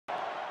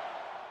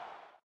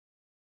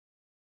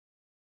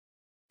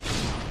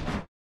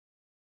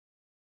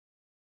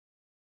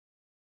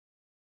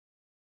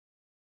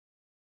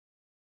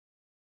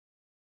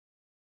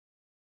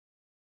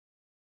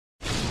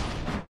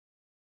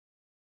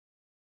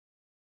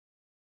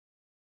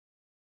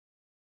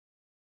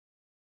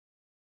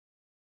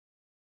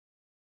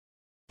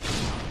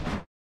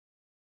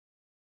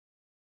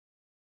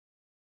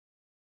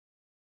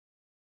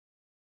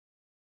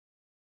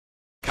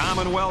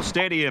Commonwealth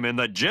Stadium in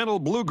the gentle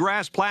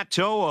bluegrass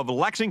plateau of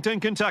Lexington,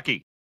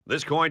 Kentucky.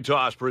 This coin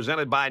toss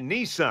presented by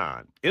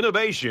Nissan.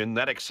 Innovation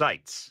that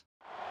excites.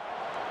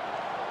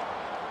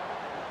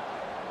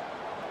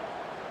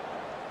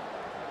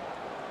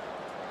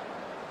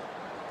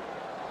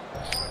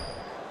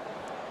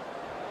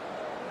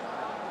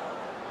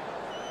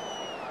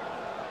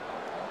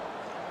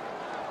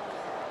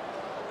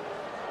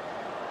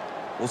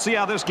 We'll see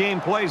how this game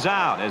plays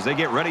out as they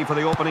get ready for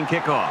the opening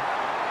kickoff.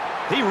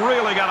 He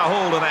really got a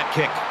hold of that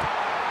kick.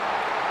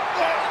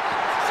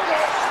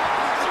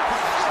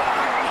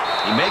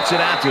 He makes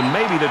it out to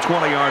maybe the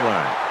 20-yard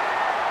line.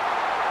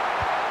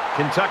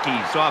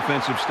 Kentucky's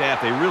offensive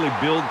staff, they really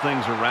build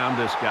things around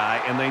this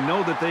guy, and they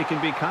know that they can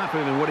be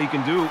confident in what he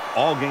can do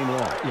all game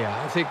long. Yeah,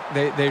 I think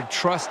they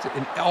trust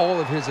in all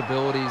of his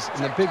abilities.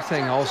 And the big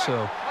thing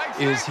also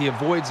is he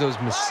avoids those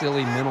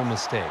silly mental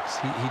mistakes.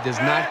 He does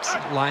not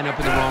line up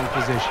in the wrong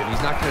position.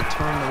 He's not going to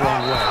turn the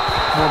wrong way.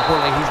 More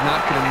importantly, he's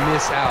not going to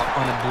miss out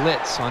on a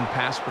blitz on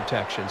pass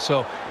protection.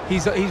 So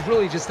he's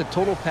really just a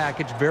total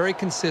package, very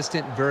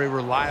consistent, very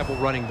reliable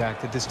running back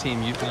that this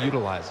team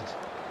utilizes.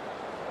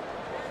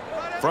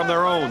 From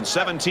their own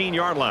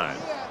 17-yard line,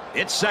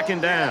 it's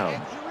second down. Here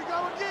we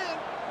go again.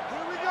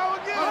 Here we go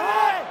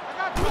again.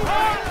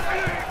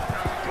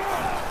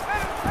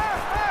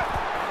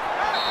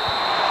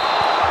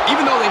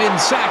 Even though they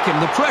didn't sack him,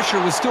 the pressure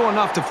was still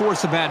enough to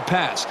force a bad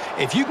pass.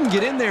 If you can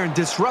get in there and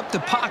disrupt the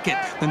pocket,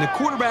 then the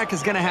quarterback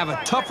is going to have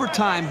a tougher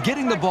time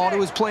getting the ball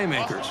to his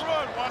playmakers.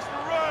 Watch the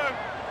run.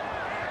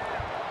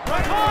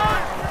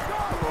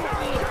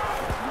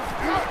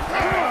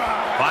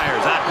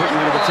 Fires out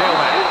quickly to the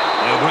tailback.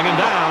 They'll bring him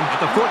down at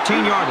the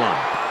 14-yard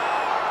line.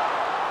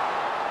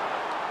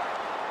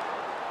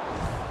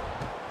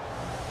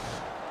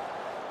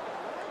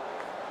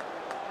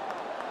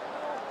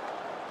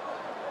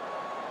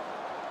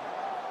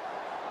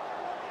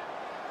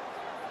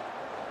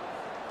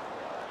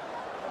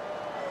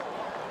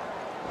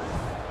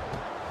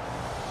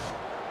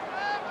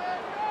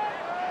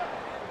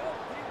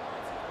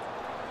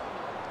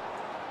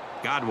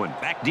 Godwin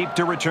back deep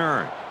to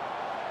return.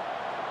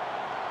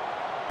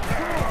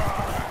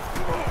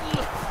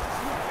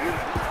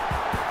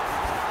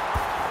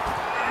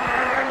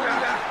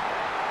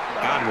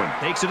 Godwin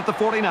takes it at the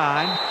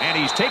 49, and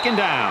he's taken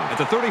down at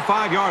the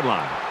 35-yard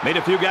line. Made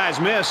a few guys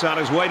miss on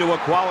his way to a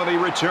quality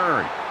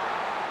return.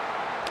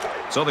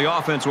 So the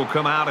offense will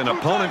come out in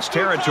opponent's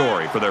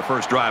territory for their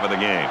first drive of the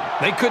game.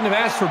 They couldn't have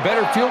asked for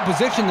better field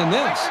position than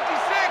this.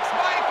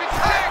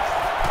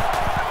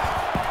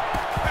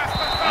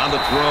 On the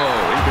throw,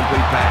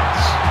 incomplete pass.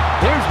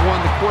 There's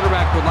one the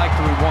quarterback would like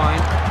to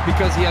rewind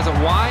because he has a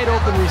wide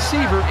open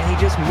receiver and he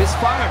just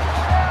misfires.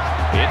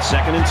 It's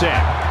second and 10.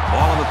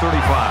 Ball on the 35.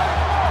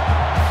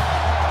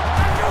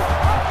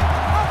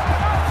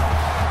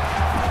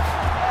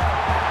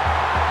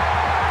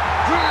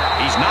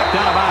 He's knocked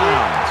out of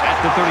bounds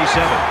at the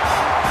 37.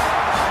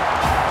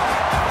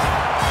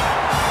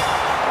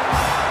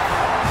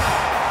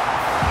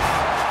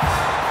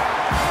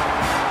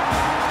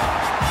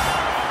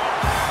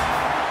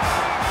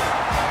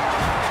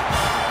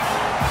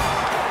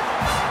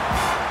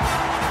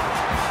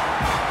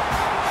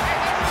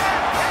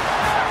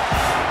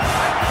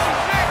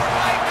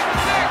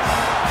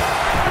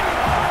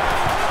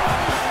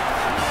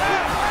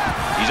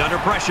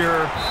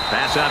 Pressure.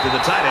 Pass out to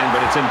the tight end,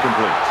 but it's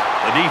incomplete.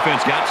 The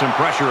defense got some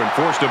pressure and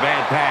forced a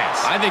bad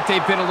pass. I think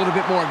they've been a little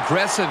bit more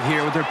aggressive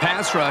here with their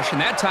pass rush, and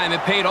that time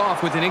it paid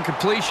off with an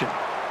incompletion.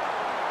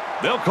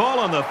 They'll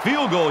call on the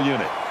field goal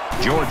unit.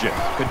 Georgia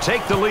could take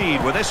the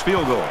lead with this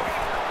field goal.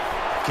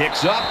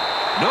 Kicks up.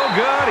 No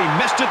good. He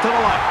missed it to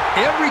the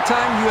left. Every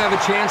time you have a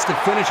chance to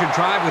finish a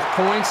drive with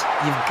points,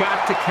 you've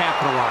got to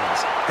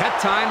capitalize. That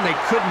time they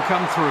couldn't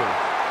come through.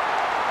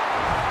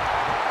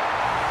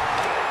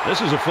 This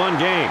is a fun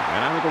game,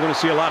 and I think we're going to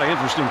see a lot of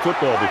interesting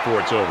football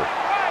before it's over.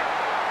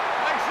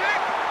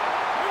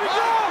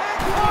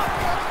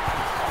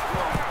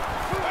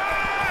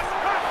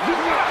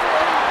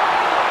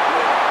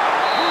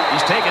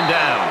 He's taken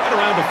down right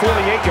around the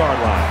 48-yard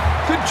line.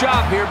 Good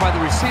job here by the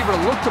receiver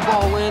to look the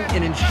ball in and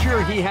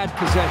ensure he had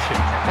possession.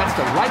 That's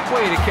the right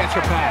way to catch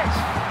a pass.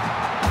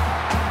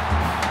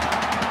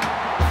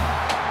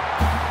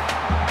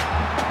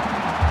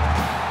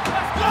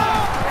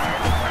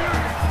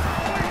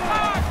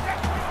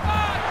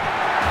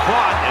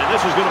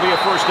 This is going to be a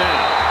first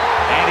down.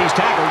 And he's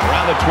tackled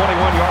around the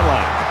 21-yard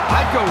line.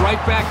 I'd go right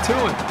back to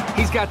him.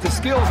 He's got the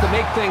skills to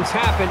make things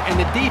happen, and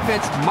the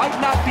defense might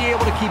not be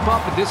able to keep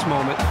up at this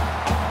moment.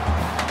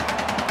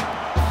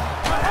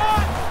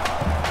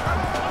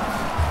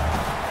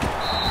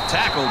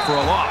 Tackled for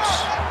a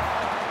loss.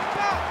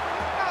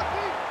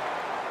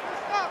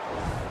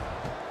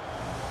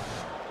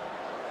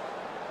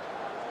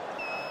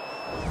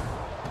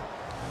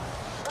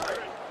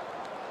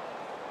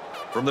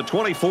 From the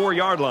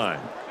 24-yard line,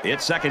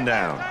 it's second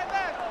down.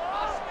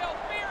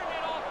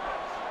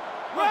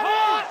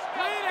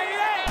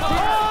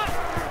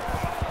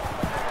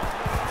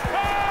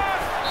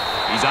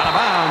 He's out of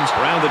bounds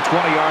around the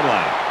 20-yard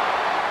line.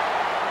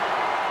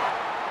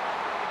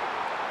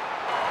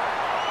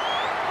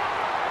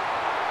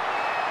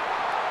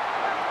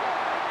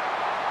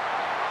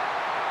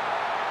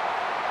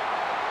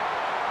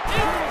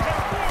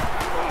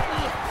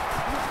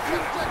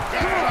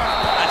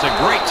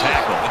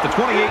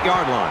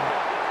 28-yard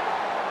line.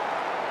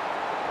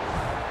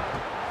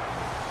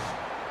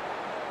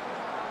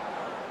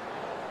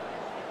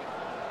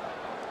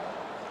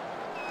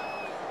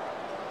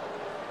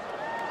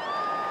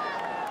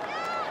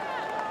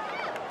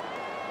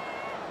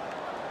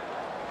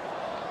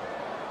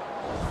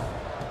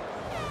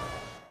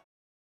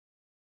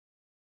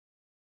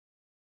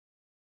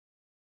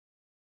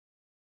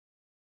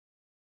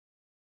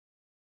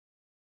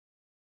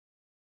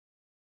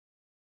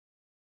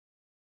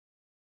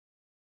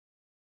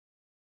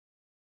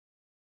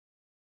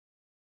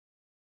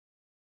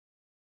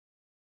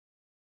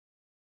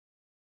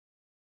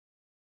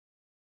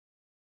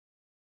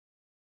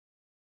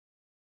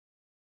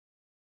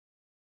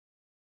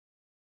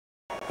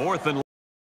 Fourth and